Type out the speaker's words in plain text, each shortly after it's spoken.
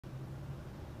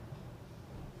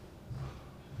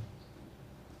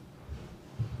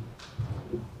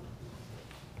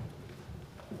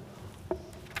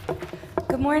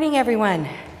Good morning, everyone.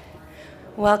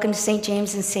 Welcome to St.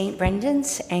 James and St.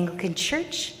 Brendan's Anglican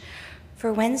Church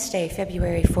for Wednesday,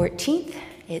 February 14th.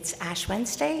 It's Ash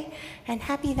Wednesday, and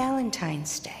happy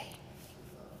Valentine's Day.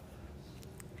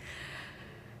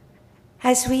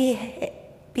 As we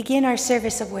begin our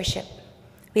service of worship,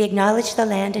 we acknowledge the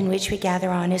land in which we gather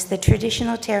on as the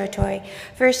traditional territory,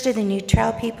 first of the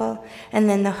Neutral people and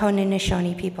then the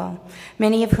Haudenosaunee people,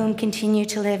 many of whom continue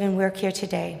to live and work here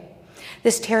today.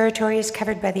 This territory is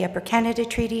covered by the Upper Canada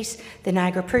Treaties, the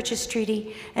Niagara Purchase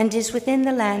Treaty, and is within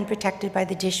the land protected by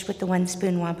the Dish with the One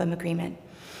Spoon Wampum Agreement.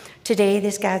 Today,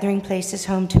 this gathering place is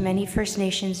home to many First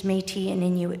Nations, Métis, and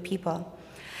Inuit people.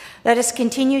 Let us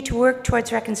continue to work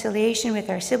towards reconciliation with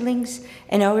our siblings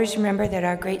and always remember that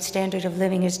our great standard of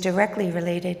living is directly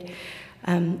related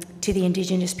to the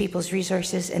Indigenous people's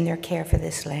resources and their care for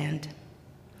this land.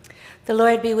 The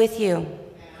Lord be with you. And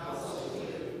also with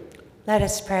you. Let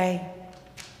us pray.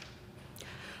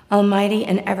 Almighty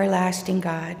and everlasting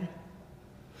God,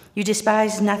 you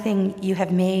despise nothing you have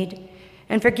made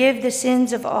and forgive the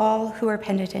sins of all who are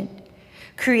penitent.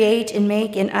 Create and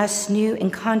make in us new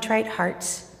and contrite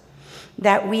hearts,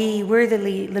 that we,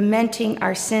 worthily lamenting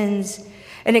our sins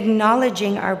and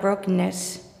acknowledging our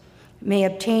brokenness, may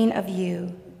obtain of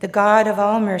you, the God of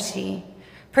all mercy,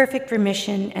 perfect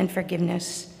remission and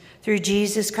forgiveness, through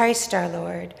Jesus Christ our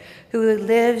Lord, who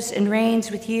lives and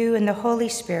reigns with you in the Holy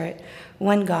Spirit,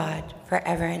 one God,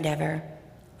 forever and ever.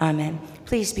 Amen.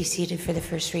 Please be seated for the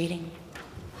first reading.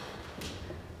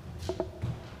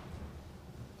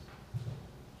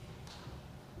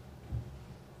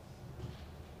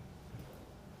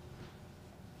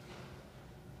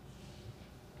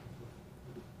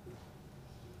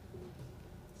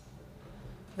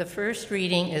 The first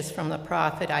reading is from the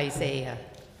prophet Isaiah.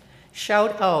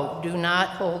 Shout out, do not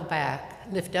hold back.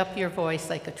 Lift up your voice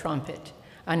like a trumpet.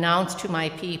 Announce to my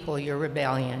people your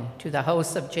rebellion, to the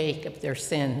house of Jacob their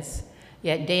sins.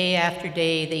 Yet day after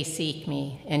day they seek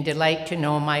me and delight to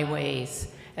know my ways,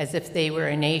 as if they were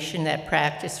a nation that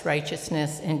practiced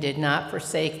righteousness and did not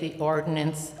forsake the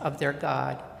ordinance of their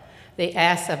God. They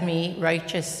ask of me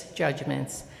righteous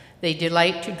judgments. They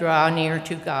delight to draw near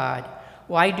to God.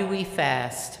 Why do we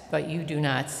fast, but you do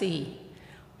not see?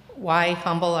 Why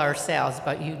humble ourselves,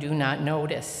 but you do not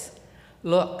notice?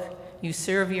 Look, you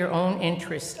serve your own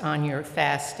interest on your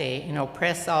fast day and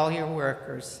oppress all your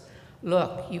workers.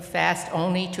 Look, you fast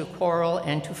only to quarrel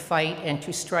and to fight and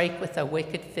to strike with a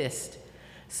wicked fist.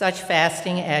 Such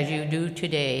fasting as you do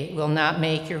today will not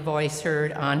make your voice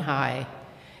heard on high.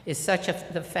 Is such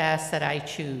the fast that I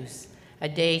choose, a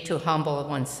day to humble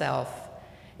oneself,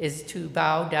 is to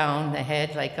bow down the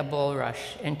head like a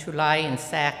bulrush and to lie in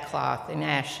sackcloth and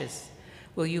ashes.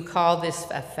 Will you call this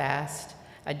a fast?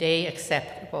 A day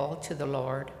acceptable to the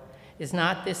Lord? Is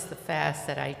not this the fast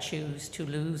that I choose, to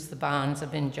loose the bonds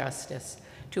of injustice,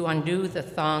 to undo the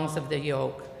thongs of the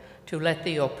yoke, to let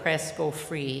the oppressed go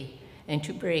free, and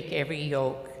to break every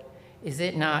yoke? Is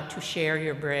it not to share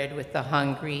your bread with the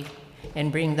hungry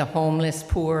and bring the homeless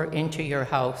poor into your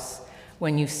house,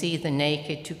 when you see the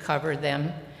naked to cover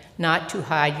them, not to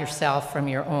hide yourself from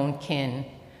your own kin?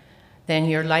 Then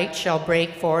your light shall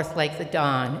break forth like the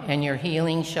dawn, and your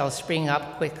healing shall spring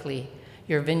up quickly.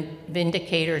 Your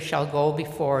vindicator shall go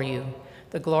before you.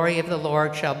 The glory of the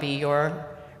Lord shall be your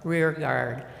rear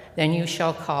guard. Then you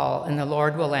shall call, and the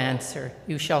Lord will answer.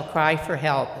 You shall cry for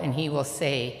help, and he will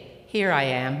say, Here I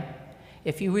am.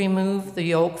 If you remove the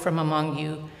yoke from among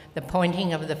you, the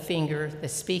pointing of the finger, the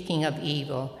speaking of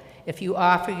evil, if you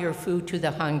offer your food to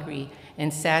the hungry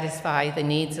and satisfy the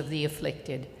needs of the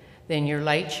afflicted, then your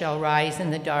light shall rise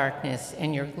in the darkness,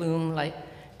 and your gloom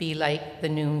be like the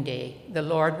noonday. The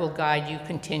Lord will guide you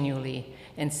continually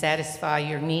and satisfy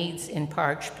your needs in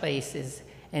parched places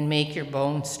and make your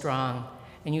bones strong.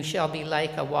 And you shall be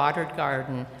like a watered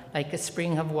garden, like a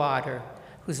spring of water,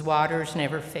 whose waters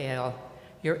never fail.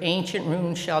 Your ancient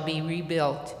ruins shall be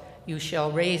rebuilt. You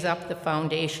shall raise up the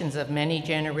foundations of many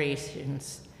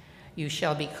generations. You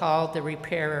shall be called the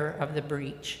repairer of the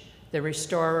breach, the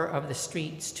restorer of the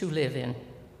streets to live in.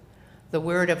 The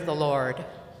word of the Lord.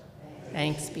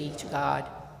 Thanks be to God.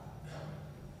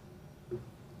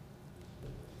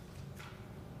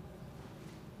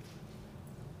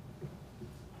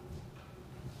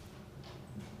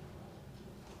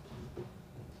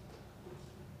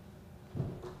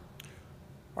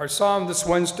 Our psalm this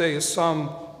Wednesday is Psalm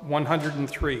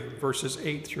 103, verses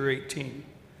 8 through 18.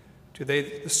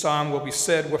 Today, the psalm will be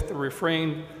said with the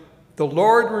refrain, The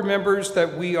Lord remembers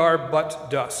that we are but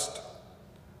dust.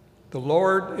 The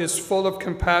Lord is full of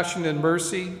compassion and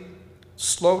mercy,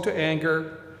 slow to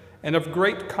anger, and of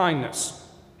great kindness.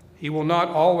 He will not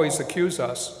always accuse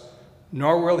us,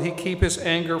 nor will he keep his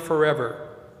anger forever.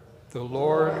 The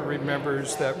Lord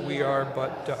remembers that we are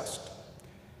but dust.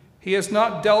 He has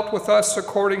not dealt with us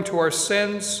according to our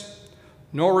sins,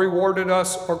 nor rewarded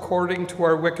us according to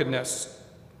our wickedness.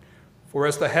 For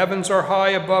as the heavens are high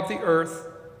above the earth,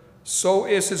 so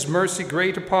is his mercy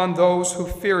great upon those who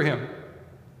fear him.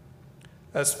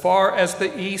 As far as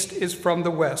the east is from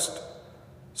the west,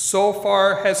 so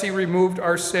far has he removed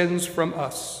our sins from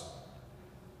us.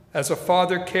 As a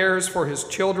father cares for his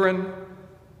children,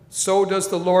 so does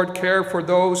the Lord care for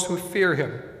those who fear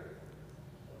him.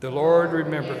 The Lord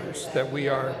remembers that we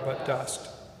are but dust.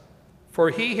 For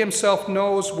he himself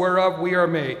knows whereof we are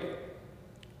made.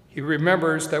 He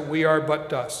remembers that we are but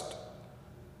dust.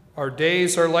 Our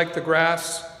days are like the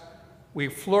grass. We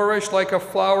flourish like a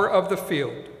flower of the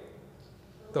field.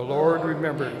 The Lord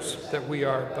remembers that we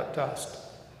are but dust.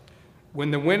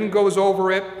 When the wind goes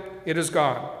over it, it is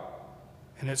gone,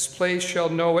 and its place shall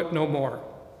know it no more.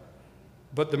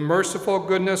 But the merciful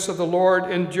goodness of the Lord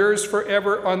endures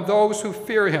forever on those who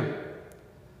fear him,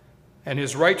 and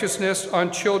his righteousness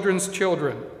on children's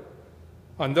children,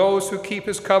 on those who keep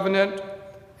his covenant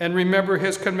and remember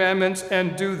his commandments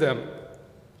and do them.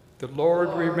 The Lord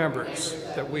remembers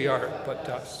that we are but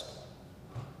dust.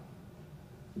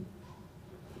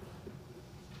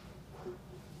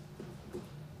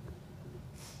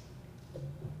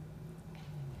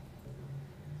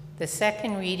 The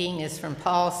second reading is from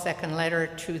Paul's second letter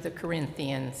to the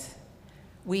Corinthians.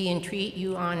 We entreat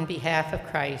you on behalf of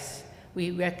Christ,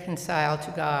 we reconcile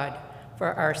to God.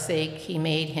 For our sake he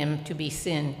made him to be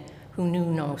sin, who knew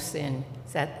no sin,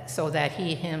 so that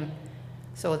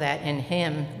in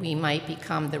him we might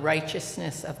become the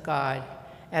righteousness of God.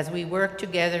 As we work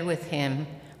together with him,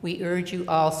 we urge you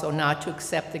also not to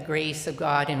accept the grace of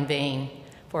God in vain.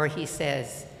 For he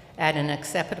says, at an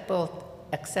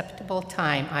acceptable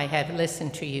time I have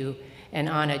listened to you, and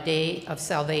on a day of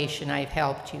salvation I have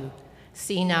helped you.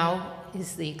 See, now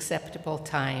is the acceptable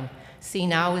time. See,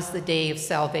 now is the day of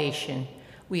salvation.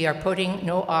 We are putting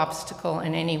no obstacle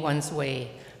in anyone's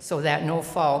way, so that no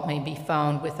fault may be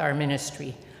found with our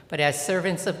ministry. But as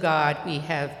servants of God, we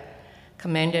have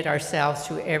commended ourselves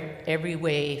to every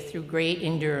way through great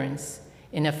endurance,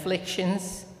 in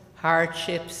afflictions,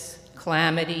 hardships,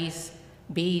 calamities,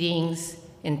 beatings,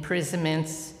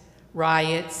 imprisonments,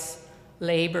 riots,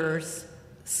 labors,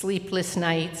 sleepless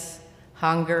nights,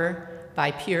 hunger, by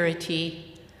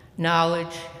purity,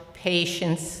 knowledge,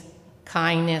 patience,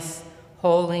 kindness,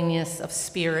 holiness of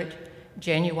spirit,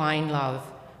 genuine love,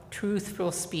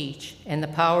 truthful speech, and the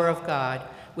power of God,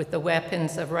 with the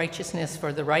weapons of righteousness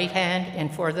for the right hand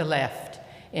and for the left,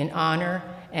 in honor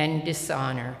and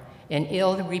dishonor, in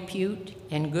ill repute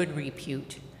and good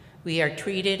repute. We are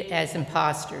treated as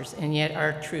impostors, and yet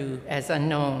are true, as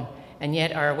unknown, and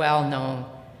yet are well known,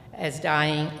 as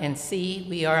dying, and see,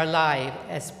 we are alive,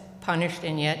 as punished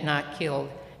and yet not killed,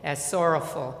 as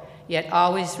sorrowful, yet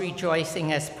always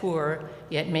rejoicing, as poor,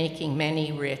 yet making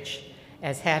many rich,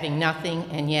 as having nothing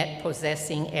and yet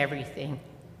possessing everything.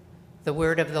 The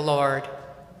word of the Lord.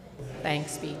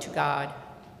 Thanks be to God.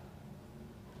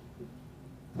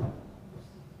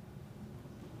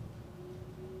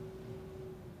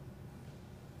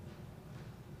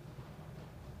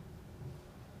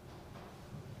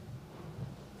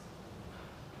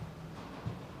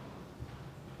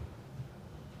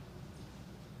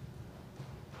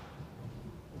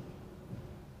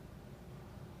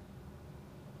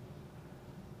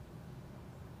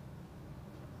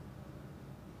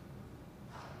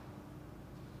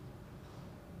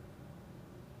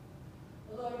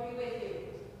 The Lord be with you.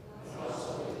 And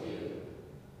also with you.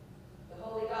 The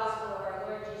Holy Gospel of our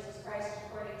Lord Jesus Christ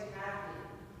according to Matthew.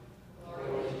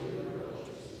 Glory to you, Lord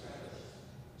Jesus Christ.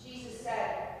 Jesus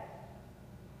said,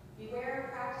 beware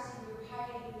of practicing your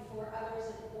piety before others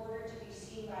in order to be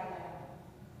seen by them,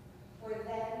 for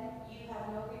then you have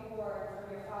no reward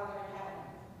from your Father in heaven.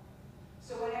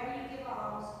 So whenever you give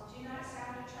alms, do not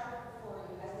sound a trumpet before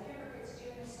you, as the hypocrites do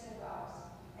in the synagogues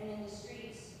and in the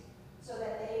streets, so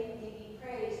that they may be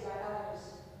praised by others.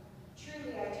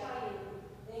 Truly, I tell you,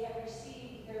 they have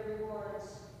received their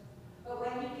rewards. But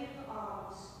when you give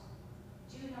alms,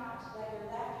 do not let your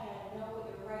left hand know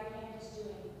what your right hand is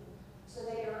doing, so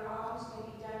that your alms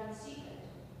may be done in secret,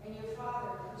 and your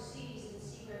Father who sees in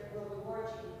secret will reward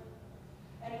you.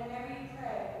 And whenever you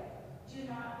pray, do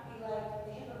not be like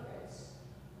the hypocrites,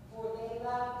 for they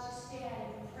love to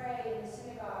stand and pray in the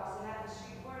synagogues and at the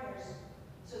street corners,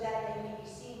 so that they may be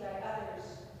seen by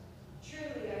others.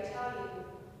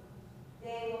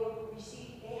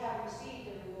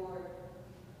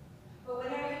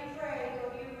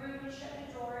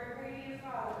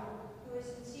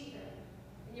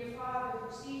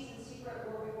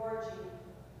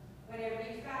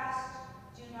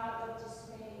 not look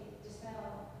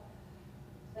dismal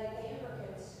like the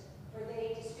hypocrites, for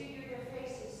they disfigure their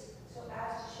faces so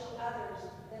as to show others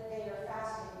that they are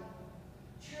fasting.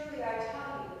 Truly I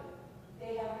tell you,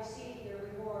 they have received their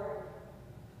reward.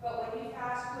 But when you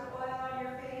fast, put oil on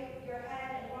your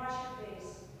head and wash your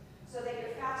face, so that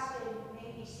your fasting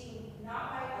may be seen not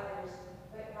by others,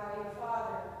 but by your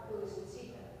Father who is in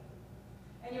secret.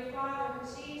 And your Father who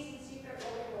sees in secret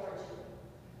will reward you.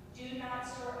 Do not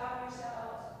store up for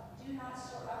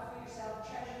yourself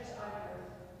treasures on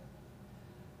earth,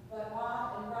 but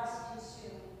moth and rust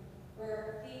consume,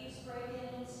 where thieves break in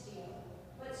and steal.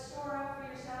 But store up for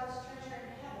yourselves treasure in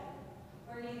heaven,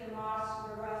 where neither moth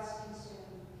nor rust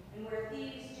consume, and where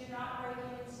thieves do not break in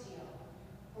and steal.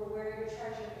 For where your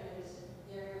treasure is,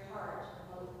 there your heart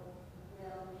will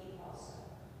be also.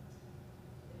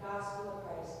 The Gospel of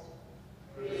Christ.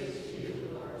 Praise to you,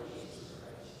 Lord Jesus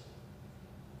Christ.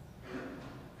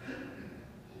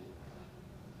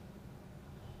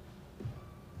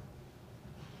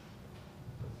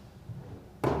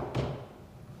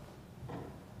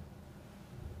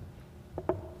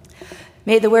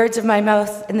 May the words of my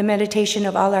mouth and the meditation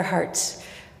of all our hearts,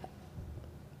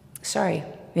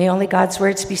 may only God's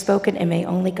words be spoken and may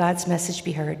only God's message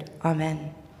be heard.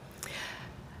 Amen.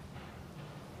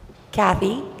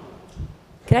 Kathy,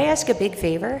 can I ask a big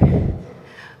favor?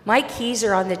 My keys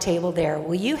are on the table there.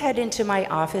 Will you head into my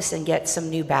office and get some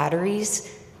new batteries?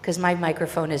 Because my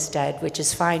microphone is dead, which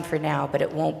is fine for now, but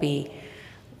it won't be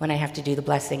when I have to do the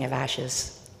blessing of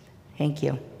ashes. Thank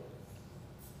you.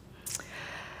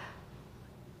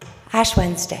 Ash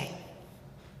Wednesday.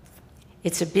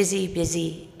 It's a busy,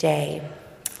 busy day.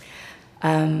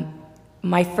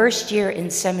 My first year in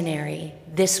seminary,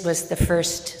 this was the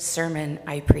first sermon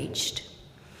I preached.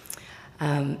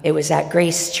 It was at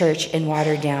Grace Church in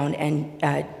Waterdown, and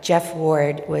Jeff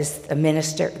Ward was the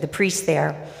minister, the priest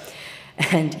there,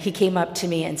 and he came up to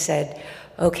me and said,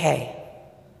 "Okay,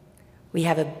 we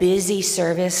have a busy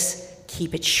service,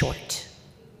 keep it short."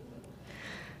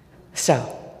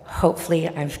 So, hopefully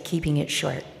I'm keeping it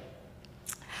short.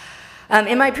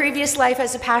 In my previous life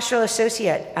as a pastoral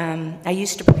associate, I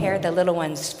used to prepare the little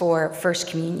ones for First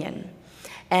Communion.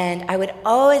 And I would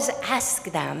always ask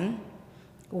them,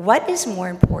 what is more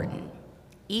important,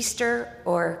 Easter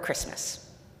or Christmas?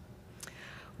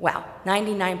 Well,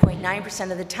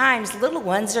 99.9% of the times, little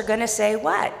ones are going to say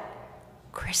what?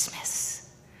 Christmas.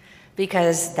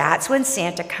 Because that's when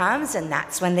Santa comes and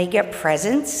that's when they get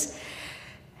presents.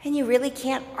 And you really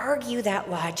can't argue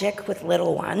that logic with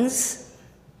little ones.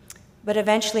 But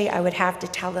eventually I would have to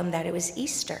tell them that it was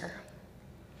Easter.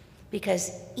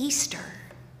 Because Easter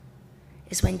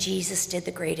is when Jesus did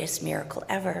the greatest miracle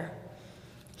ever.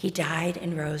 He died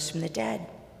and rose from the dead.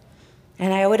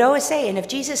 And I would always say, and if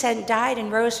Jesus hadn't died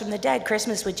and rose from the dead,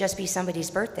 Christmas would just be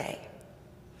somebody's birthday.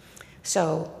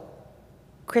 So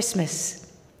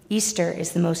Christmas, Easter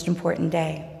is the most important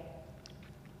day.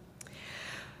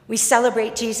 We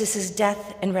celebrate Jesus'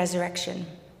 death and resurrection.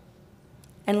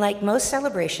 And like most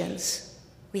celebrations,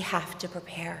 we have to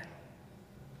prepare.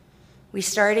 We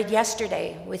started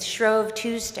yesterday with Shrove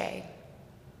Tuesday,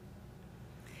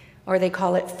 or they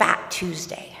call it Fat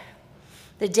Tuesday,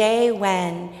 the day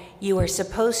when you are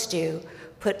supposed to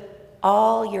put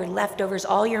all your leftovers,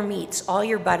 all your meats, all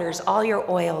your butters, all your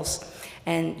oils,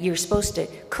 and you're supposed to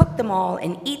cook them all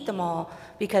and eat them all,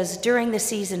 because during the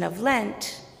season of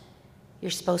Lent,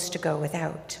 you're supposed to go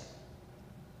without.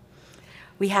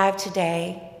 We have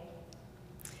today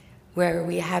where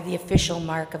we have the official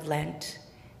mark of Lent,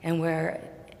 and we're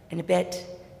in a bit,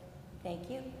 thank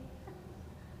you.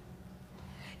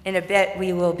 In a bit,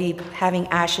 we will be having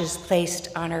ashes placed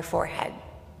on our forehead.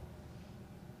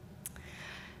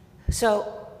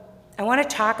 So I want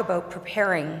to talk about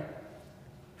preparing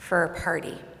for a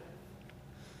party.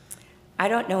 I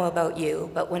don't know about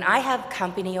you, but when I have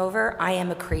company over, I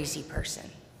am a crazy person.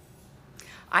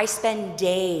 I spend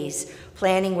days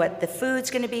planning what the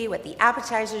food's going to be, what the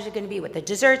appetizers are going to be, what the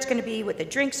dessert's going to be, what the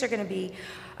drinks are going to be.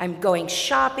 I'm going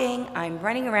shopping, I'm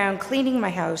running around cleaning my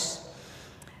house.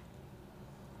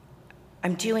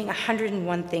 I'm doing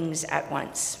 101 things at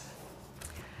once.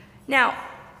 Now,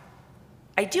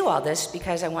 I do all this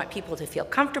because I want people to feel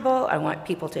comfortable, I want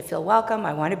people to feel welcome,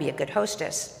 I want to be a good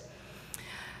hostess.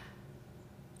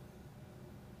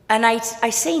 And I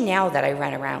say now that I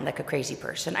run around like a crazy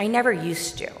person. I never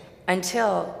used to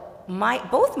until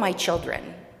both my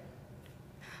children,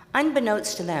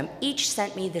 unbeknownst to them, each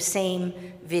sent me the same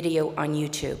video on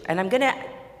YouTube. And I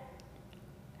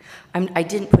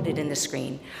didn't put it in the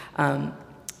screen,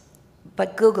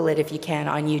 but Google it if you can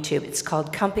on YouTube. It's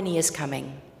called Company is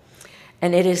Coming.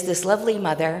 And it is this lovely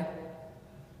mother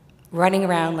running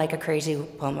around like a crazy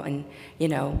woman,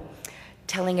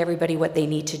 telling everybody what they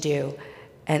need to do.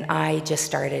 And I just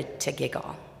started to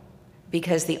giggle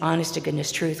because the honest to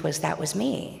goodness truth was that was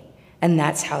me. And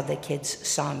that's how the kids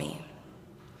saw me.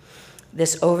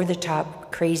 This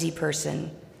over-the-top crazy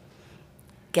person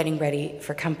getting ready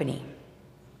for company.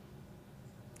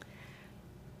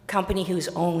 Company who's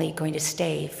only going to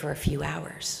stay for a few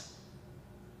hours.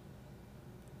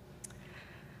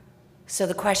 So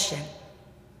the question,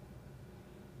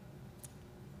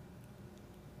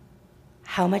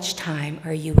 how much time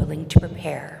are you willing to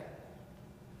prepare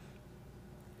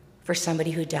for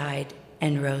somebody who died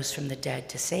and rose from the dead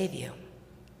to save you?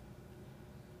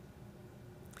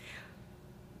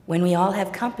 When we all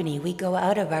have company, we go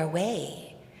out of our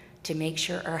way to make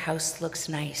sure our house looks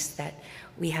nice, that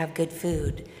we have good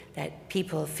food, that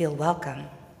people feel welcome.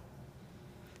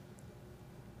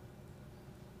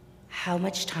 How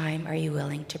much time are you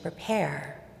willing to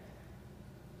prepare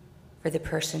for the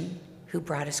person who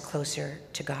brought us closer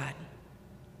to God?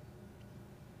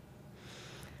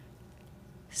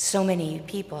 So many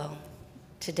people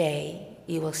today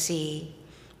you will see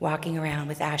walking around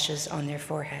with ashes on their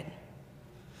forehead.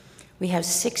 We have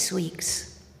 6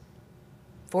 weeks,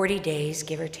 40 days,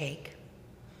 give or take,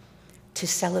 to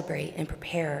celebrate and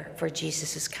prepare for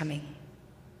Jesus' coming.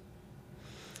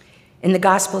 In the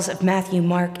Gospels of Matthew,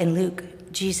 Mark, and Luke,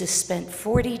 Jesus spent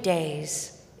 40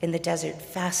 days in the desert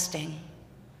fasting,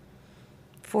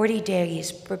 40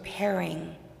 days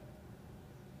preparing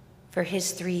for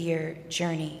his 3-year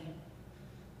journey,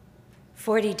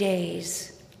 40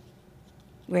 days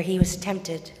where he was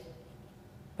tempted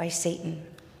by Satan.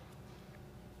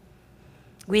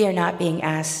 We are not being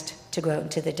asked to go out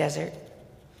into the desert.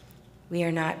 We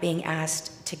are not being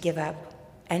asked to give up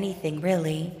anything,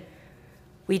 really.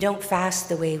 We don't fast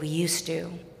the way we used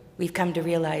to. We've come to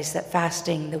realize that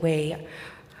fasting the way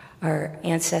our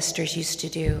ancestors used to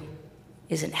do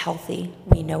isn't healthy.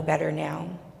 We know better now.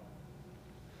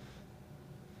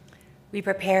 We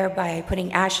prepare by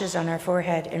putting ashes on our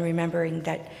forehead and remembering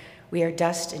that we are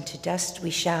dust, and to dust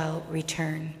we shall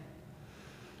return.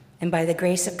 And by the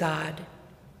grace of God,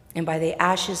 and by the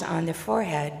ashes on the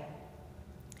forehead,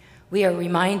 we are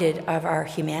reminded of our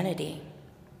humanity.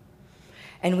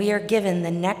 And we are given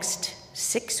the next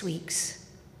 6 weeks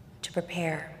to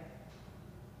prepare.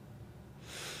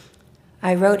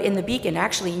 I wrote in the Beacon,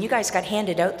 actually, and you guys got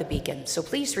handed out the Beacon, so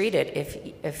please read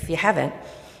it if you haven't.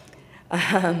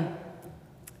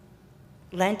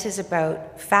 Lent is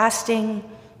about fasting,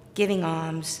 giving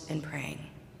alms, and praying.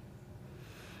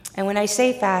 And when I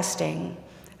say fasting,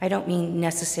 I don't mean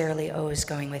necessarily always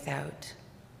going without.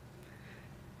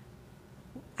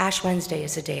 Ash Wednesday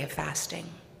is a day of fasting.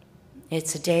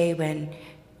 It's a day when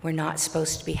we're not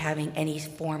supposed to be having any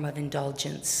form of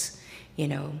indulgence,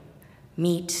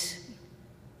 meat,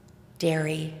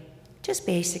 dairy, just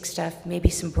basic stuff, maybe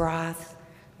some broth,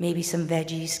 maybe some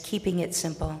veggies, keeping it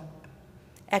simple.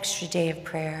 Extra day of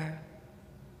prayer.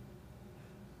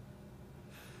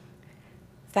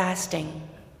 Fasting.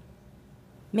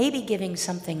 Maybe giving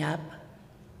something up,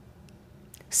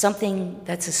 something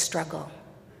that's a struggle,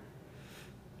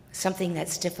 something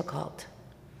that's difficult.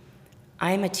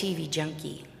 I'm a TV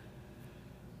junkie,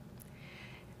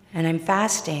 and I'm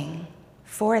fasting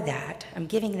for that. I'm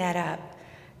giving that up,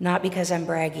 not because I'm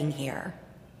bragging here,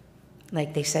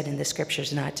 like they said in the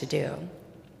scriptures not to do.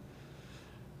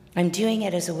 I'm doing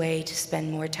it as a way to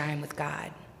spend more time with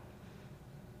God.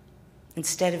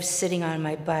 Instead of sitting on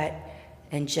my butt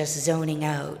and just zoning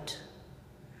out,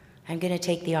 I'm going to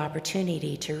take the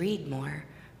opportunity to read more,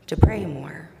 to pray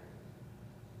more.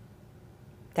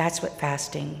 That's what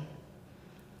fasting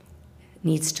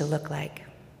needs to look like.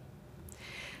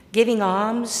 Giving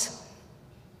alms,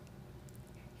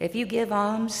 if you give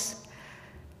alms,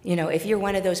 if you're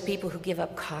one of those people who give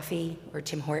up coffee or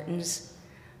Tim Hortons,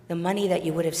 the money that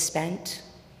you would have spent,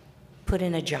 put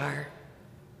in a jar.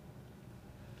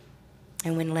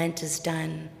 And when Lent is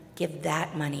done, give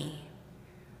that money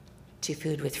to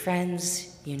Food with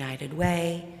Friends, United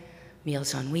Way,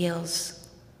 Meals on Wheels,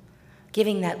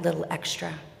 giving that little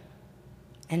extra,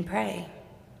 and pray.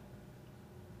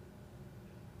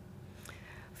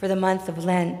 For the month of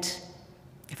Lent,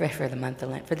 for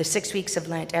the 6 weeks of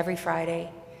Lent, every Friday,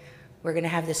 we're going to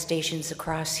have the stations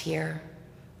across here.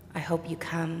 I hope you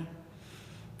come.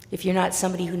 If you're not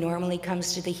somebody who normally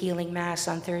comes to the healing mass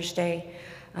on Thursday,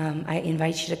 I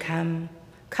invite you to come.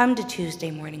 Come to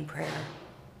Tuesday morning prayer.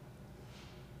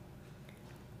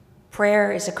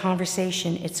 Prayer is a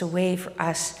conversation. It's a way for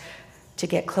us to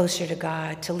get closer to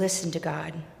God, to listen to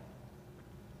God.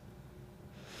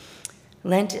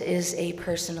 Lent is a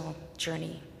personal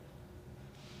journey.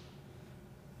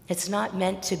 It's not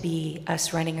meant to be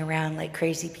us running around like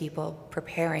crazy people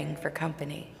preparing for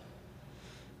company.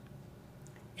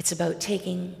 It's about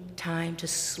taking time to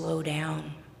slow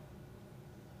down,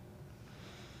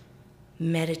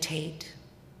 meditate,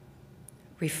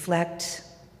 reflect,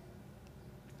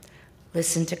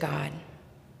 listen to God.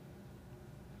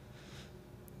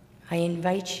 I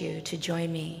invite you to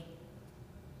join me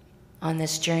on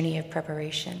this journey of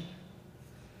preparation.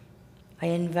 I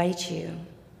invite you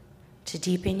to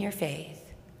deepen your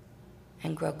faith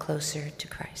and grow closer to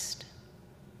Christ.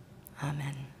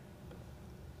 Amen.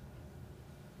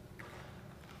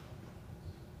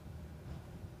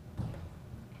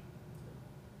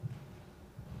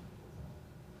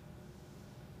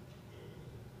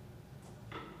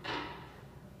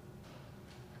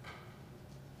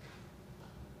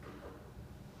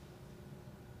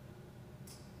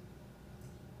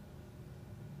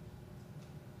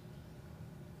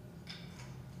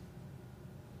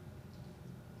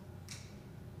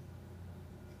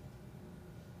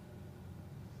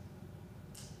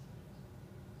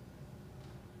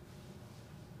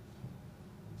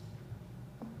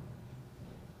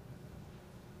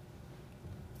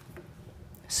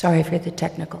 Sorry for the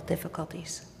technical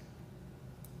difficulties.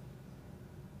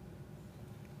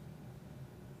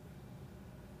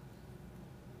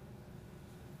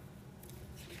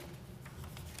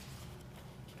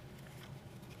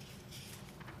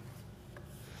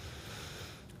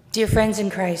 Dear friends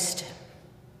in Christ,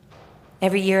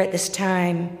 every year at this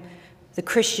time, the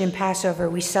Christian Passover,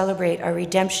 we celebrate our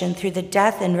redemption through the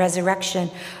death and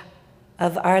resurrection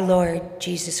of our Lord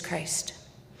Jesus Christ.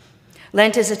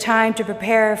 Lent is a time to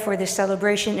prepare for this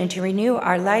celebration and to renew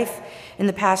our life in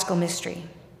the Paschal mystery.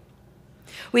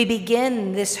 We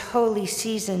begin this holy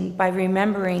season by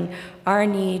remembering our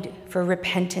need for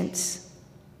repentance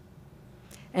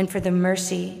and for the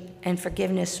mercy and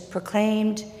forgiveness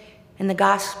proclaimed in the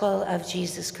gospel of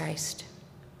Jesus Christ.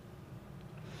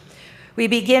 We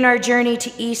begin our journey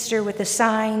to Easter with the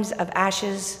signs of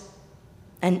ashes,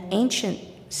 an ancient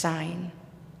sign,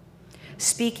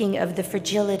 speaking of the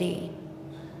fragility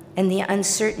and the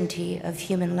uncertainty of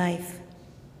human life,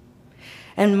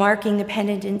 and marking the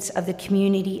penitence of the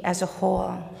community as a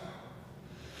whole.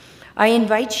 I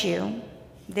invite you,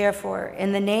 therefore,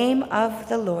 in the name of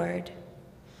the Lord,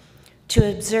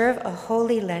 to observe a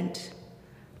holy Lent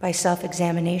by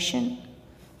self-examination,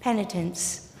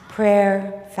 penitence,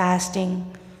 prayer,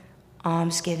 fasting,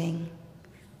 almsgiving,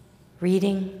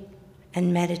 reading,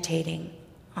 and meditating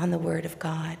on the Word of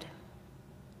God.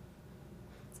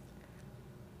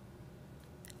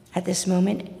 At this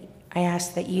moment, I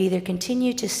ask that you either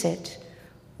continue to sit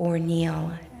or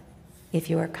kneel if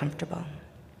you are comfortable.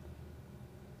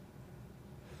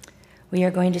 We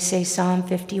are going to say Psalm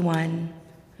 51,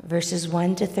 verses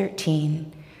 1 to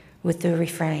 13, with the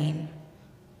refrain,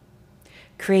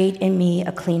 "Create in me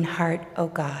a clean heart, O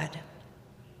God.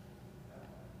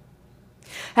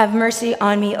 Have mercy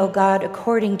on me, O God,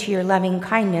 according to your loving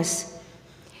kindness.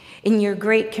 In your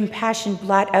great compassion,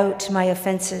 blot out my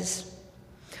offenses.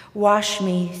 Wash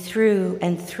me through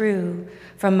and through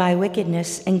from my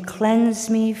wickedness and cleanse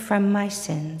me from my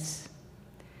sins.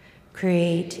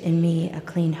 Create in me a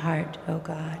clean heart, O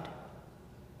God.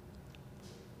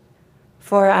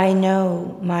 For I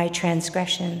know my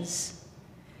transgressions,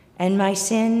 and my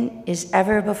sin is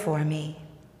ever before me.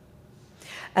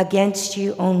 Against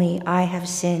you only I have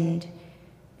sinned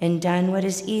and done what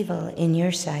is evil in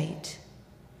your sight.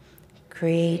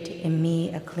 Create in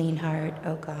me a clean heart,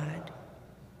 O God."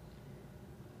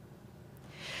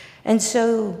 And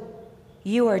so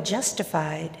you are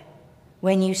justified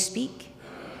when you speak,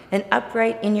 and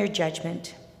upright in your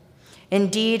judgment.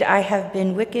 Indeed, I have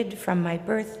been wicked from my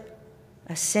birth,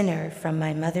 a sinner from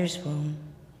my mother's womb.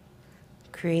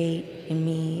 Create in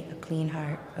me a clean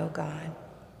heart, O God.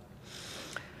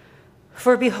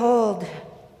 For behold,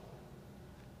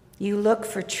 you look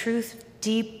for truth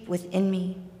deep within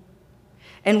me,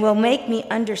 and will make me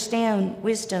understand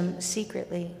wisdom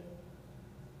secretly.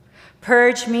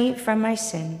 Purge me from my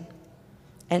sin,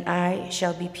 and I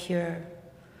shall be pure.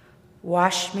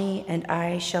 Wash me, and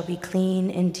I shall be clean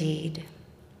indeed.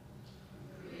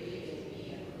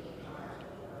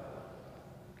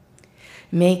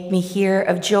 Make me hear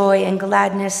of joy and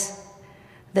gladness,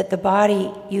 that the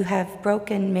body you have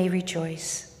broken may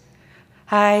rejoice.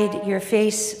 Hide your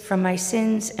face from my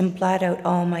sins and blot out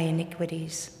all my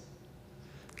iniquities.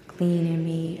 Clean in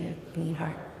me a clean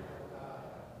heart.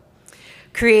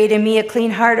 Create in me a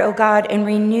clean heart, O God, and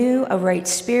renew a right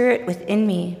spirit within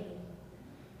me.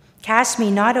 Cast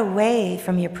me not away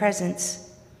from your presence,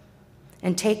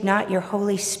 and take not your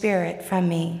Holy Spirit from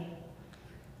me.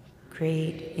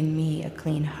 Create in me a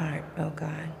clean heart, O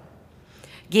God.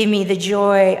 Give me the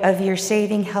joy of your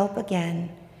saving help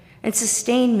again, and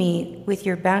sustain me with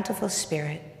your bountiful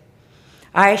spirit.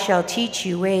 I shall teach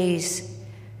your ways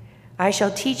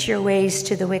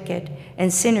to the wicked,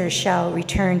 and sinners shall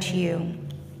return to you.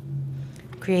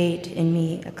 Create in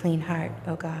me a clean heart,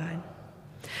 O God.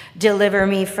 Deliver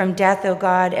me from death, O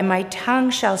God, and my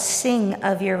tongue shall sing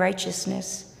of your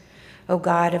righteousness, O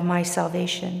God of my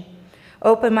salvation.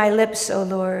 Open my lips, O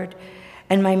Lord,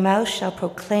 and my mouth shall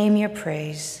proclaim your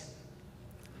praise.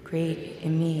 Create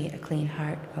in me a clean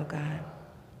heart, O God.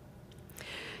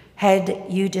 Had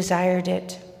you desired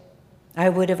it, I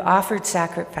would have offered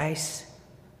sacrifice,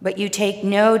 but you take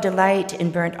no delight in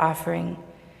burnt offering.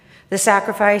 The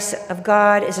sacrifice of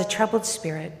God is a troubled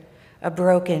spirit, a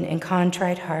broken and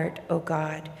contrite heart, O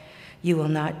God, you will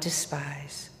not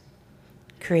despise.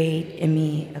 Create in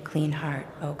me a clean heart,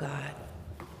 O God.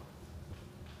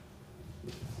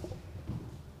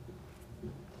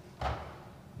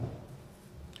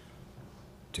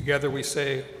 Together we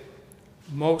say,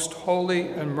 Most holy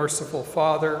and merciful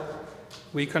Father,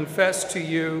 we confess to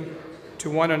you, to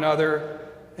one another,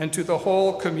 and to the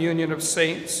whole communion of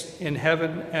saints in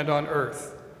heaven and on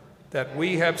earth, that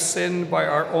we have sinned by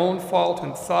our own fault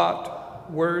in thought,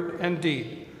 word, and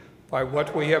deed, by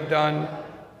what we have done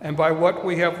and by what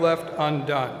we have left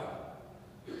undone.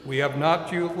 We have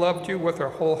not loved you with our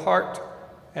whole heart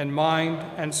and mind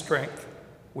and strength.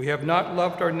 We have not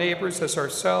loved our neighbors as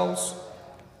ourselves.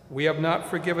 We have not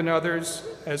forgiven others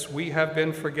as we have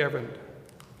been forgiven.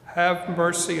 Have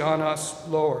mercy on us,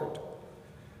 Lord.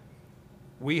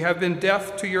 We have been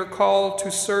deaf to your call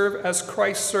to serve as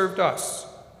Christ served us.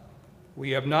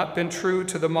 We have not been true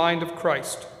to the mind of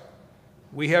Christ.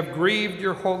 We have grieved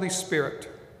your Holy Spirit.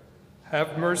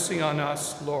 Have mercy on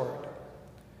us, Lord.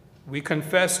 We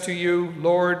confess to you,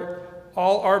 Lord,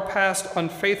 all our past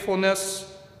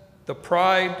unfaithfulness, the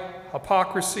pride,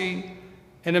 hypocrisy,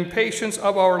 and impatience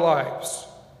of our lives.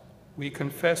 We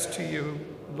confess to you,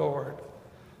 Lord,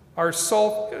 our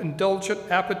self-indulgent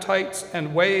appetites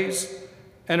and ways,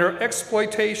 and our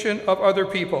exploitation of other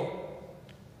people.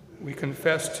 We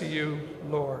confess to you,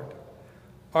 Lord,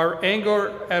 our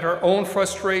anger at our own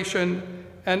frustration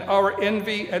and our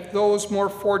envy at those more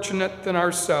fortunate than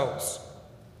ourselves.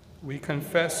 We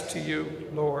confess to you,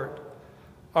 Lord,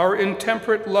 our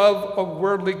intemperate love of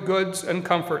worldly goods and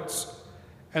comforts,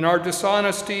 and our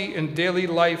dishonesty in daily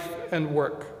life and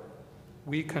work.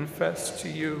 We confess to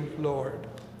you, Lord,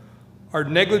 our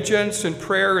negligence in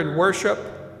prayer and worship,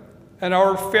 and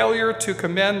our failure to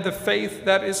commend the faith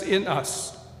that is in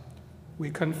us. We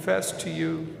confess to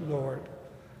you, Lord.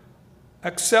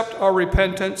 Accept our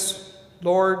repentance,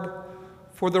 Lord,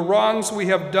 for the wrongs we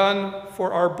have done,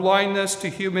 for our blindness to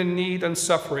human need and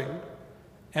suffering,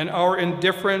 and our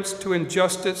indifference to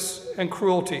injustice and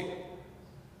cruelty.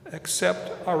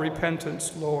 Accept our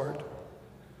repentance, Lord,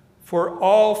 for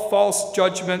all false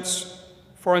judgments,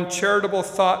 for uncharitable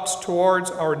thoughts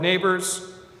towards our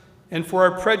neighbors, and for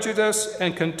our prejudice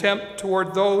and contempt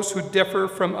toward those who differ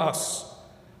from us.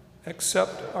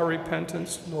 Accept our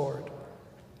repentance, Lord,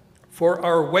 for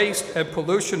our waste and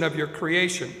pollution of your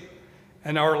creation,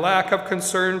 and our lack of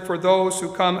concern for those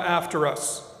who come after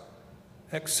us.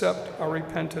 Accept our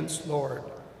repentance, Lord.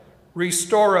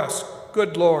 Restore us,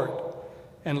 good Lord,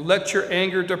 and let your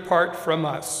anger depart from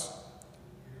us.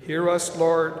 Hear us,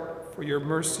 Lord, for your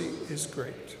mercy is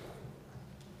great.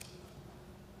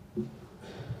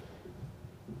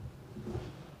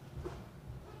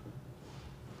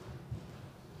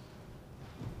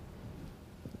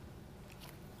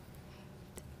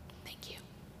 Thank you.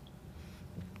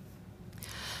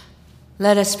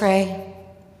 Let us pray.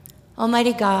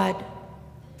 Almighty God,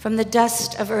 from the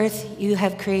dust of earth you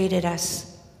have created us.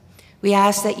 We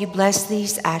ask that you bless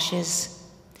these ashes,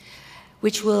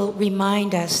 which will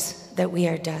remind us that we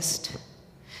are dust.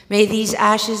 May these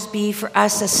ashes be for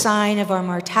us a sign of our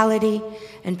mortality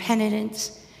and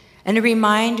penitence, and a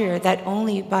reminder that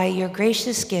only by your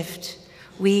gracious gift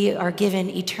we are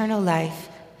given eternal life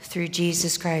through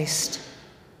Jesus Christ.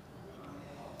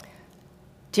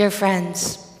 Dear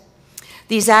friends,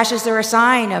 these ashes are a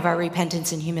sign of our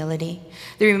repentance and humility.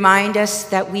 They remind us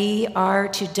that we are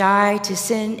to die to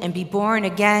sin and be born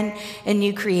again in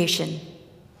new creation.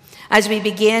 As we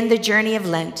begin the journey of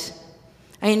Lent,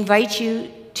 I invite you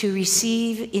to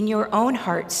receive in your own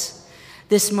hearts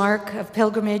this mark of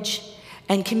pilgrimage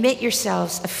and commit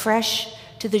yourselves afresh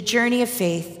to the journey of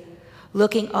faith,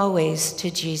 looking always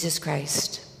to Jesus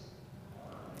Christ.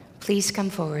 Please come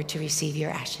forward to receive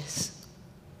your ashes.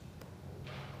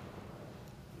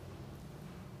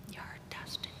 Your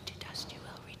dust, and to dust you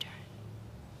will return.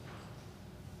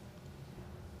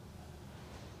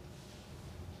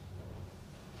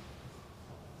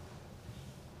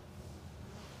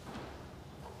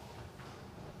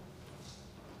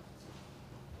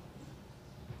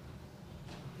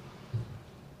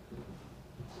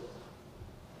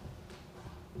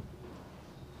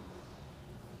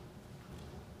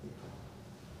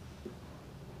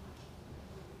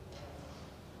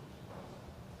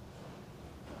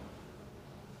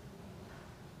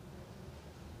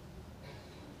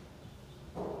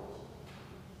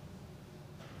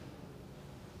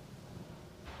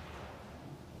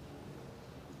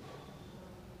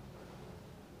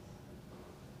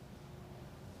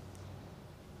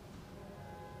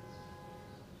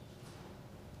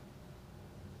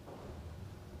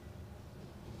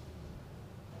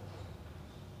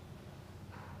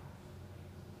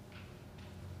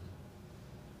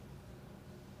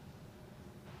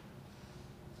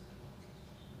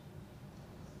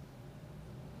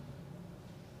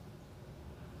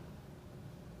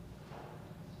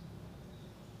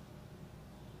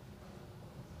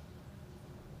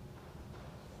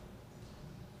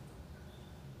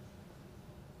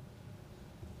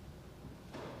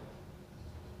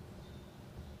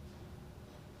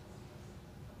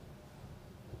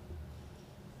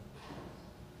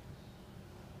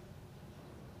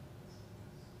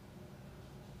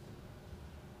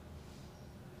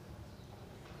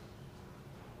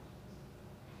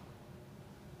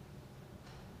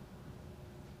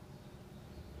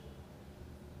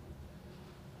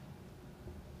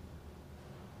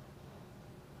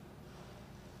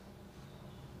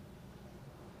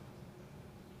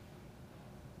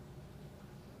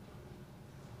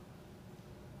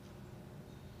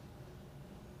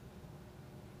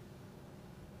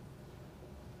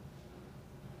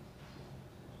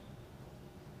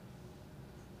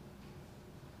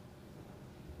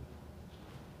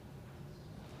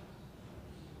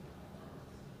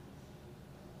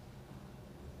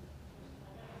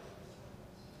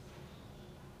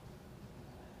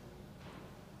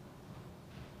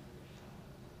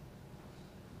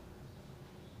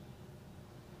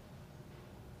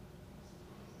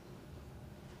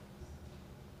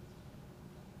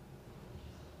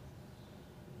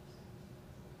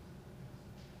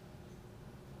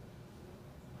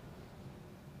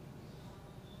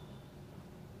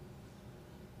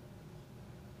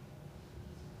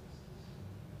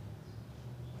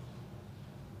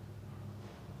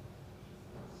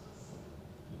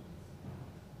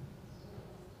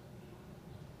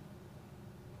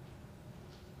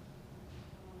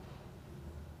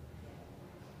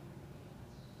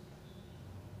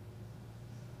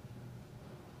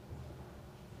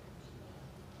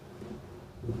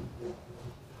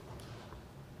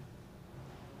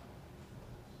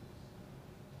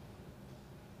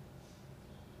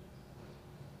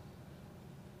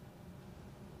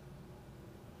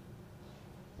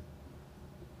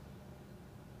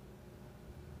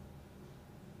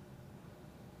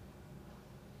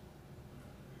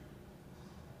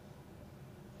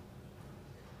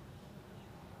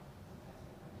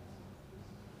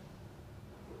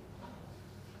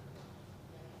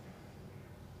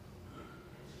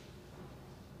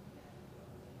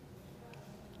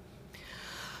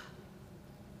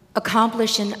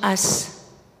 Accomplish in us,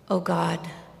 O God,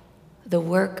 the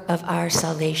work of our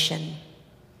salvation,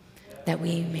 that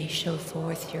we may show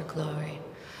forth your glory.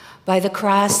 By the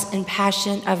cross and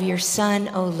passion of your Son,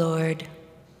 O Lord,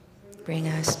 bring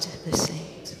us to the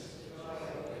saints.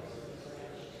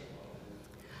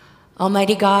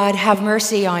 Almighty God, have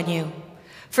mercy on you,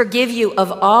 forgive you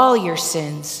of all your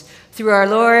sins, through our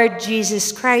Lord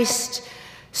Jesus Christ,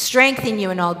 strengthen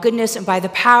you in all goodness, and by the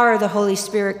power of the Holy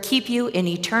Spirit, keep you in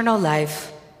eternal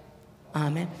life.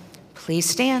 Amen. Please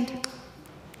stand.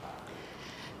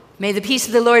 May the peace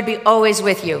of the Lord be always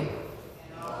with you.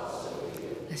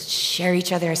 Let's share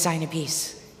each other a sign of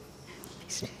peace.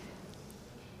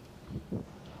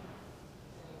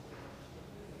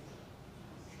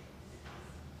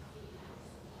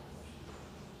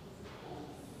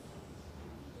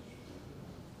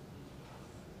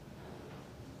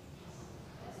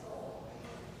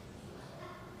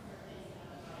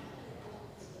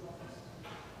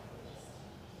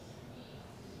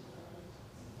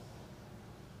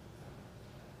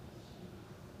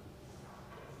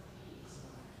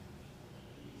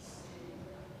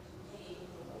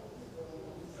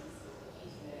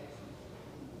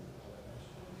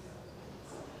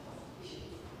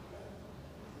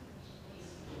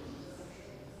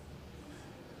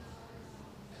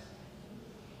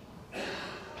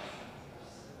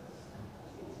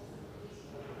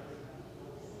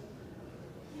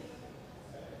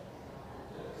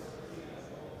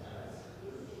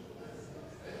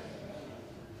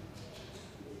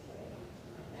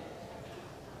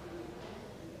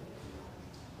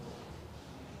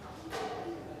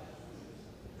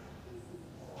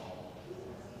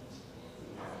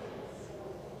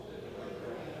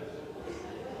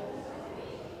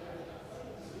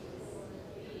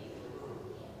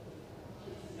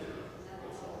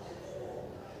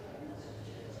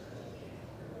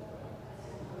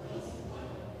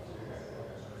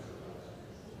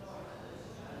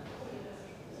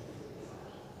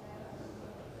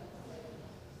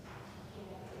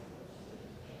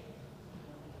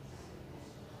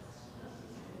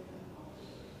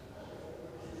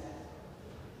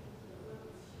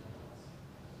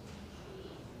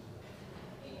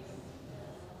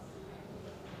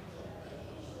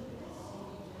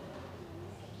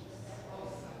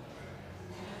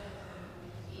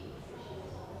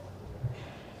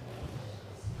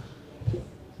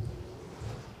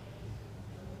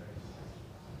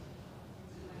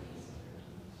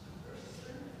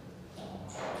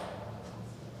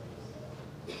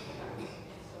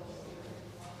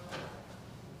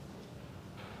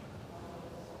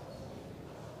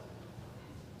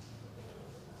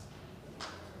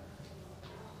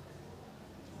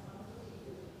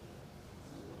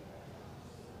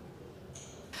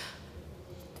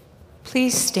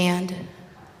 Please stand.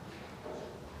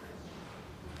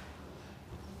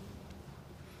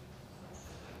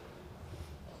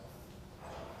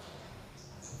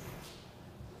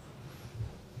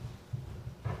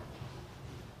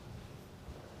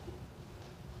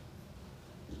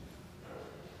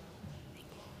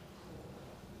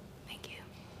 Thank you.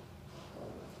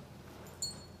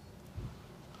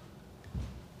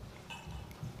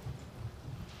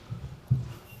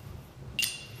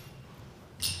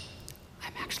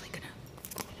 I'm actually gonna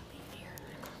leave here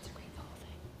and consecrate the whole thing.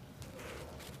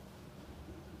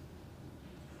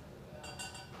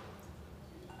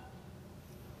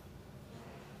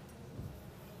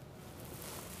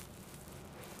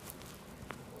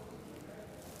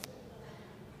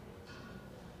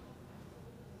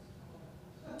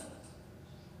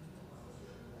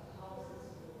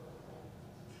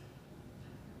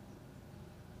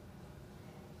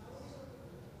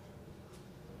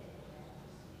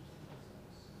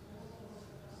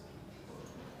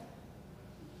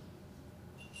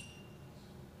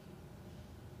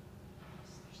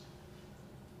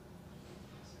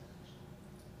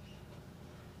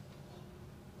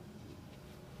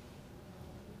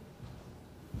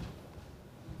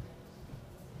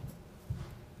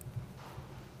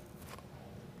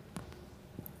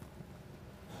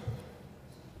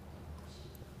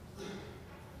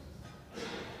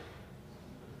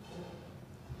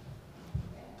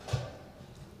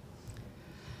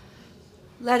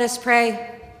 Let us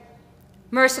pray.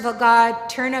 Merciful God,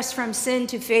 turn us from sin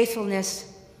to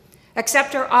faithfulness.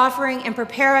 Accept our offering and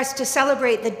prepare us to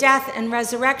celebrate the death and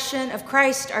resurrection of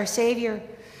Christ, our Savior,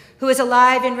 who is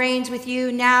alive and reigns with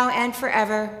you now and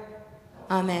forever.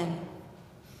 Amen.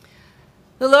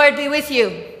 The Lord be with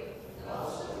you.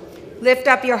 Lift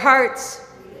up your hearts.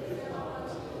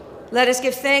 Let us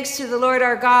give thanks to the Lord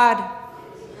our God.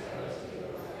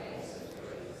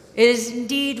 It is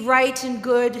indeed right and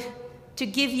good to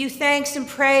give you thanks and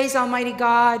praise, Almighty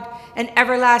God and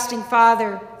everlasting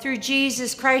Father, through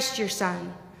Jesus Christ, your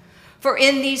Son. For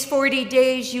in these 40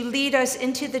 days you lead us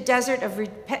into the desert of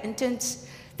repentance,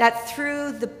 that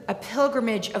through a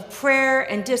pilgrimage of prayer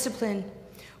and discipline,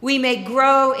 we may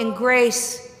grow in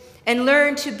grace and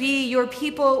learn to be your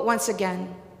people once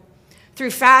again.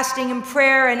 Through fasting and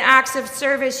prayer and acts of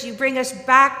service, you bring us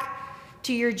back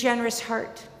to your generous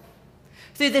heart.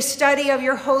 Through the study of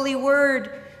your holy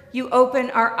word, you open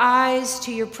our eyes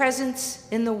to your presence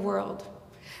in the world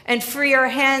and free our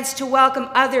hands to welcome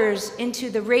others into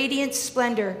the radiant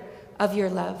splendor of your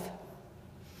love.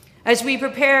 As we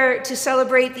prepare to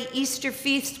celebrate the Easter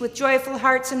feast with joyful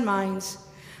hearts and minds,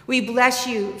 we bless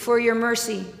you for your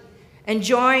mercy and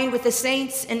join with the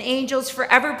saints and angels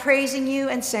forever praising you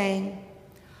and saying,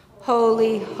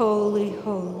 Holy, holy,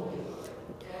 holy,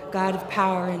 God of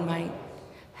power and might,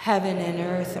 heaven and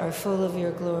earth are full of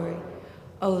your glory.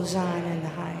 Hosanna in the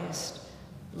highest.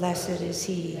 Blessed is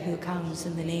he who comes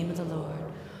in the name of the Lord.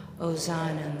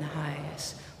 Hosanna in the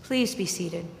highest. Please be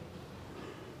seated.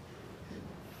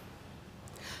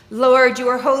 Lord, you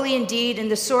are holy indeed and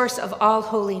the source of all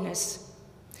holiness.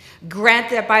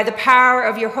 Grant that by the power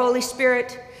of your Holy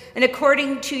Spirit and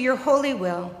according to your holy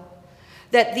will,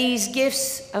 that these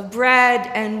gifts of bread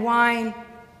and wine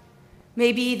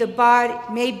may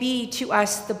be to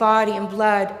us the body and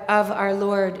blood of our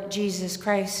Lord Jesus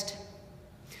Christ,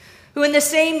 who in the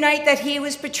same night that he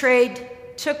was betrayed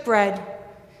took bread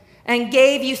and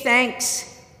gave you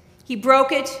thanks. He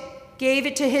broke it, gave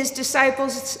it to his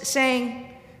disciples,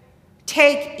 saying,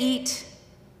 Take, eat.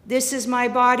 This is my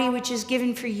body, which is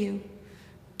given for you.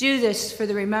 Do this for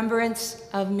the remembrance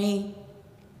of me.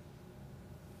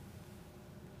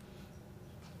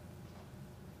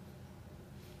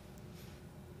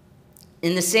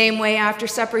 In the same way, after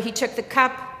supper, he took the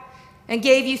cup and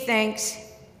gave you thanks.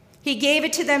 He gave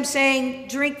it to them, saying,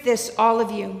 Drink this, all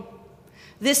of you.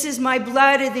 This is my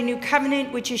blood of the new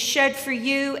covenant, which is shed for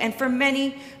you and for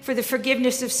many for the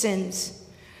forgiveness of sins.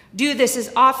 Do this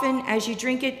as often as you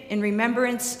drink it in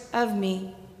remembrance of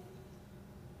me.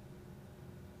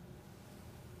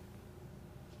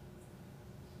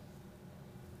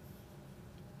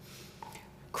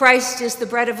 Christ is the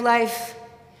bread of life,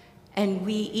 and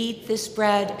we eat this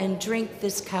bread and drink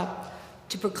this cup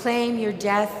to proclaim your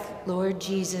death, Lord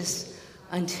Jesus,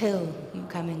 until you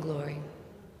come in glory.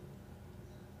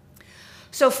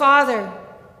 So, Father,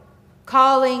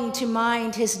 calling to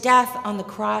mind his death on the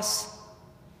cross,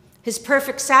 his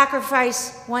perfect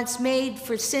sacrifice once made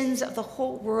for sins of the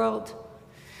whole world,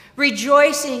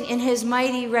 rejoicing in his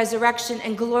mighty resurrection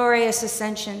and glorious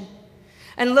ascension,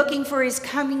 and looking for his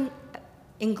coming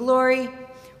in glory,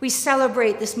 we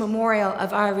celebrate this memorial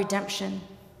of our redemption.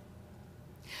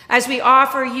 As we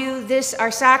offer you this, our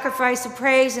sacrifice of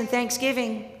praise and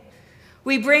thanksgiving,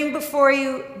 we bring before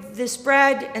you this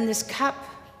bread and this cup,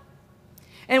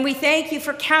 and we thank you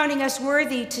for counting us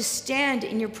worthy to stand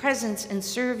in your presence and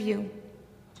serve you.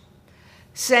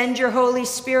 Send your Holy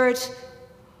Spirit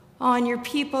on your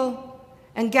people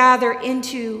and gather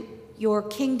into your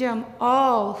kingdom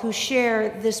all who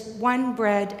share this one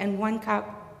bread and one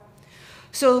cup,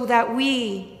 so that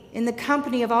we, in the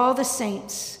company of all the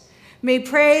saints, may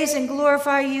praise and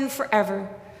glorify you forever,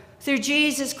 through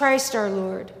Jesus Christ our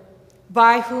Lord,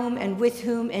 by whom and with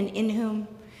whom and in whom,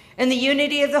 in the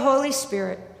unity of the Holy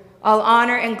Spirit, all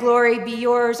honor and glory be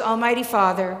yours, Almighty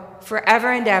Father,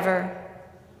 forever and ever.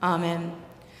 Amen.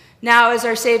 Now, as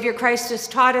our Savior Christ has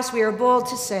taught us, we are bold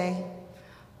to say,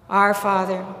 Our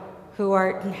Father, who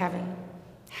art in heaven,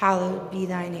 hallowed be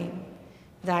thy name.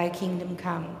 Thy kingdom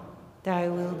come. Thy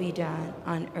will be done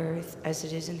on earth as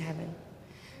it is in heaven.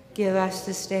 Give us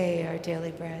this day our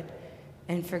daily bread,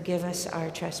 and forgive us our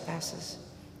trespasses,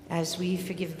 as we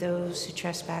forgive those who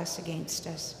trespass against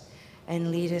us.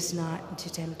 And lead us not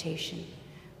into temptation,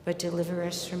 but deliver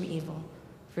us from evil.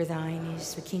 For thine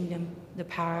is the kingdom, the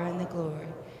power, and the glory,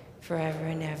 forever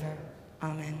and ever.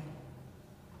 Amen.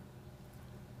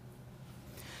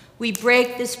 We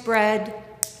break this bread,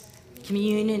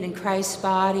 communion in Christ's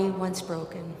body once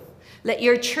broken. Let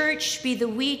your church be the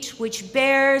wheat which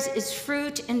bears its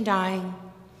fruit in dying.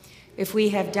 If we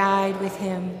have died with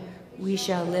him, we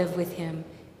shall live with him.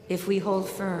 If we hold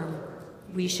firm,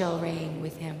 we shall reign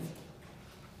with him.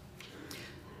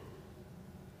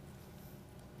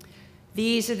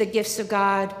 These are the gifts of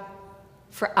God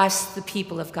for us, the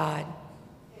people of God.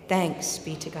 Thanks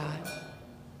be to God.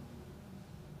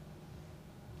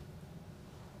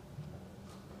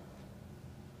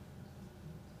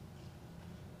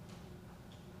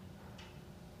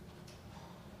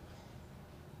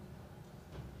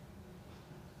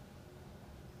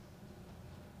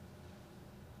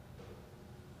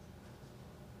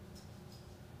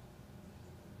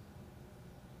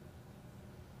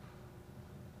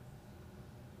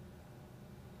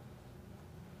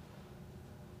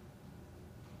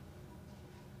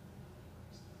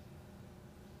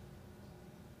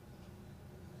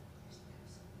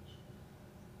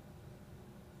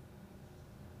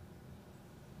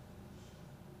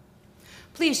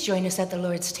 Please join us at the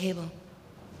Lord's table.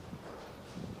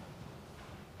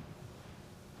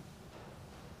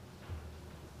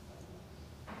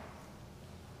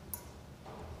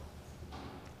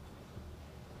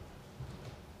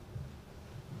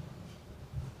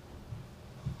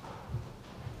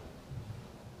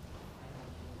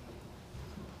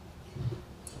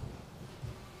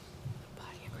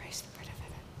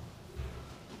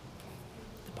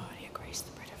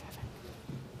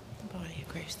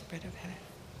 The bread of heaven.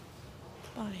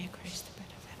 The body of Christ, the bread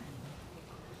of heaven.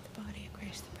 The body of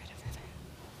Christ, the bread of heaven.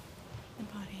 The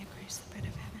body of Christ, the bread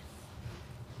of heaven.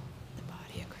 The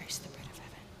body of Christ, the bread of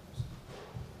heaven.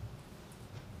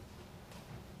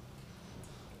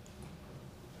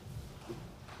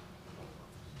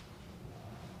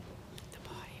 The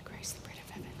body of Christ, the bread of heaven. The body of Christ, the bread of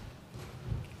heaven.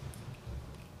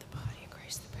 The body of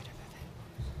Christ, the bread of heaven.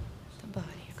 The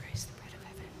body of Christ, the bread of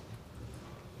heaven.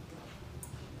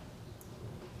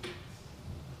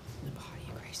 The body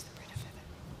of Christ, the bread of heaven.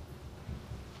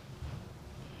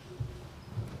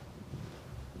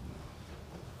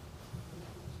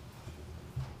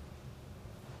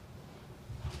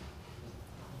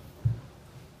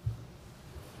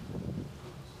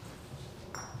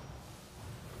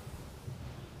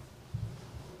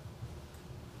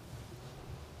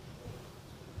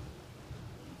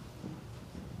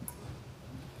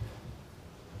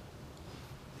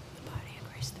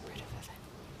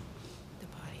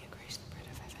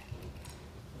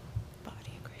 The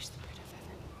body of Christ, the bread of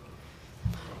heaven.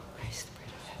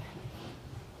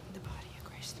 The body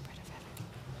of Christ, the bread of heaven.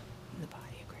 The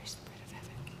body of Christ, the bread of heaven.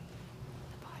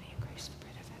 The body of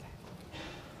Christ, the bread of heaven.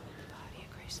 The body of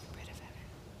Christ, the bread of heaven.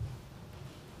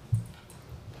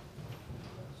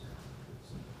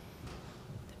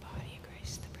 The body of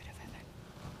Christ, the bread of heaven. The body of Christ, the bread of heaven. The body of Christ, the bread of heaven.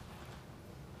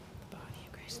 The body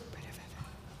of Christ, the bread of heaven.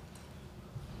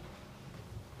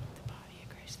 The body of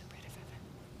Christ, the bread of heaven.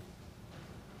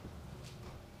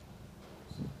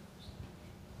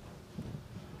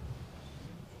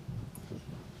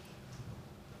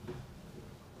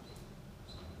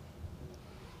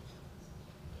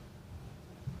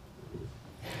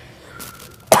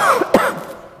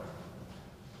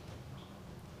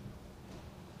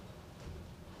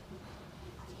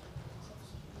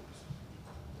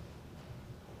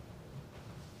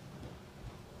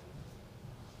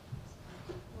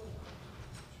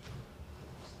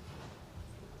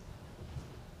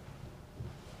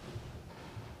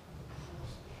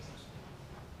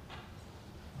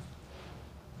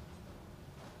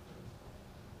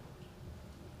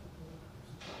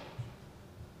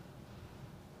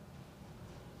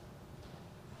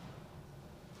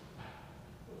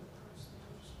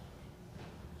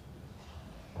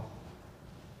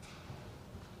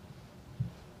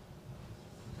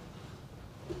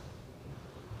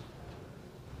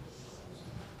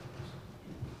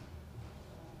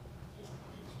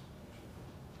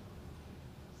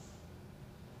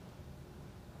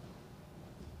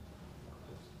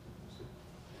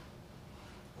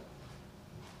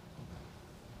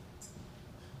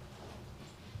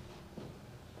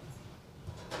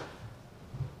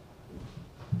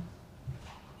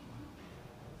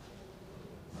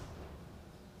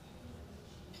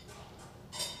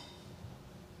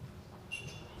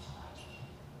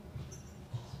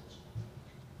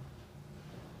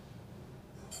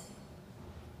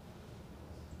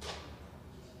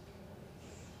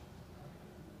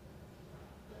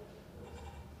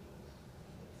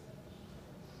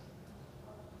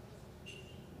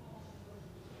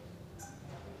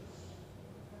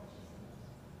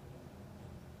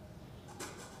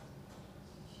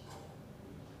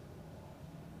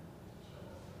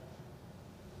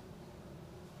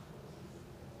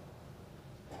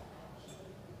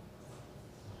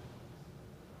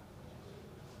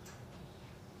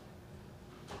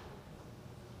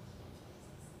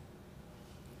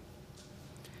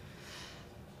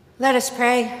 Let us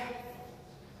pray.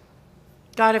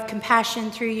 God of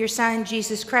compassion, through your Son,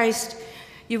 Jesus Christ,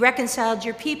 you reconciled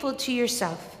your people to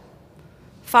yourself.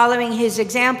 Following his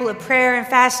example of prayer and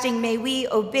fasting, may we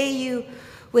obey you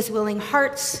with willing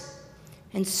hearts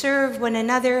and serve one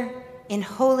another in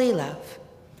holy love.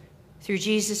 Through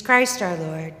Jesus Christ our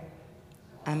Lord.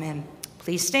 Amen.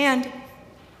 Please stand.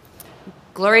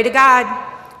 Glory to God,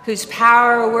 whose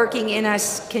power working in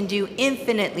us can do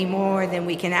infinitely more than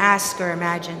we can ask or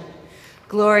imagine.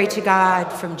 Glory to God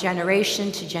from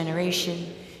generation to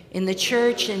generation, in the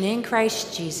church and in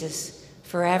Christ Jesus,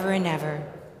 forever and ever.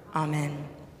 Amen.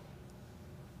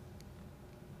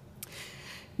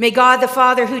 May God the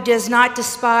Father, who does not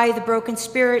despise the broken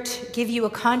spirit, give you a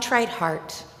contrite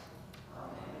heart.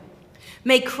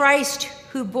 May Christ,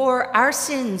 who bore our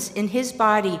sins in his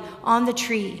body on the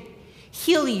tree,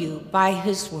 heal you by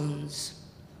his wounds.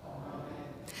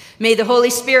 May the Holy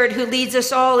Spirit, who leads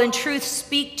us all in truth,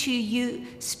 speak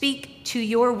to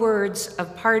your words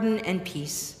of pardon and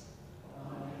peace.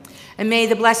 And may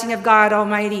the blessing of God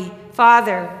Almighty,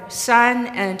 Father, Son,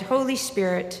 and Holy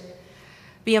Spirit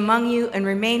be among you and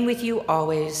remain with you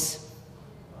always.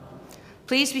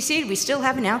 Please be seated. We still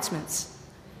have announcements.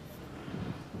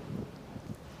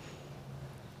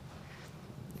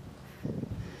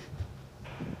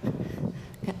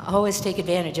 Always take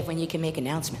advantage of when you can make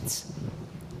announcements.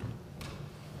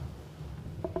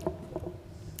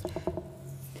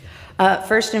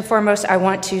 First and foremost, I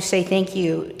want to say thank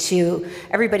you to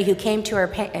everybody who came to our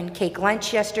pancake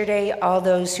lunch yesterday, all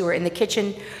those who were in the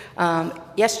kitchen.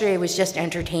 Yesterday was just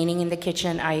entertaining in the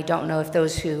kitchen. I don't know if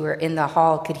those who were in the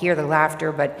hall could hear the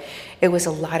laughter, but it was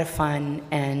a lot of fun.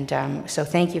 And so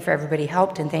thank you for everybody who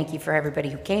helped, and thank you for everybody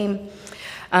who came.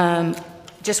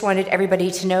 Just wanted everybody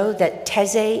to know that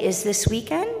Teze is this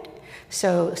weekend.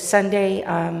 So Sunday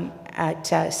at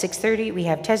 6:30, we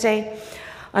have Teze.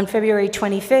 On February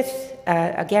 25th,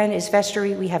 again, is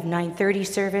vestry. We have 9:30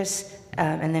 service,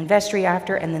 and then vestry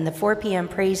after, and then the 4 p.m.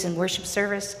 praise and worship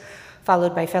service,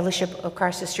 followed by fellowship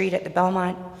across the street at the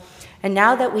Belmont. And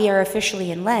now that we are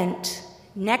officially in Lent,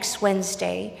 next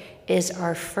Wednesday is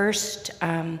our first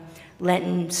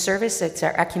Lenten service. It's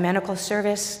our ecumenical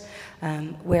service,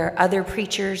 where other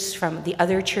preachers from the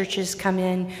other churches come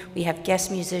in. We have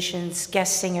guest musicians,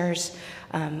 guest singers.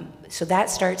 So that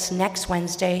starts next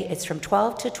Wednesday. It's from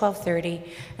 12 to 12:30.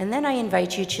 And then I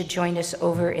invite you to join us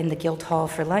over in the Guild Hall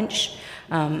for lunch.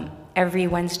 Every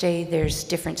Wednesday there's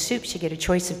different soups. You get a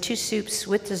choice of 2 soups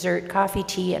with dessert, coffee,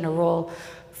 tea, and a roll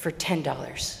for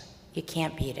 $10. You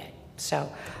can't beat it. So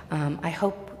I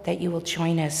hope that you will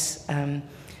join us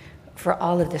for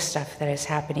all of the stuff that is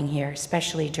happening here,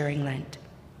 especially during Lent.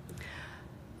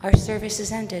 Our service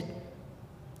is ended.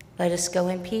 Let us go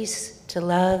in peace to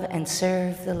love and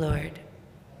serve the Lord.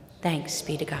 Thanks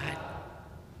be to God.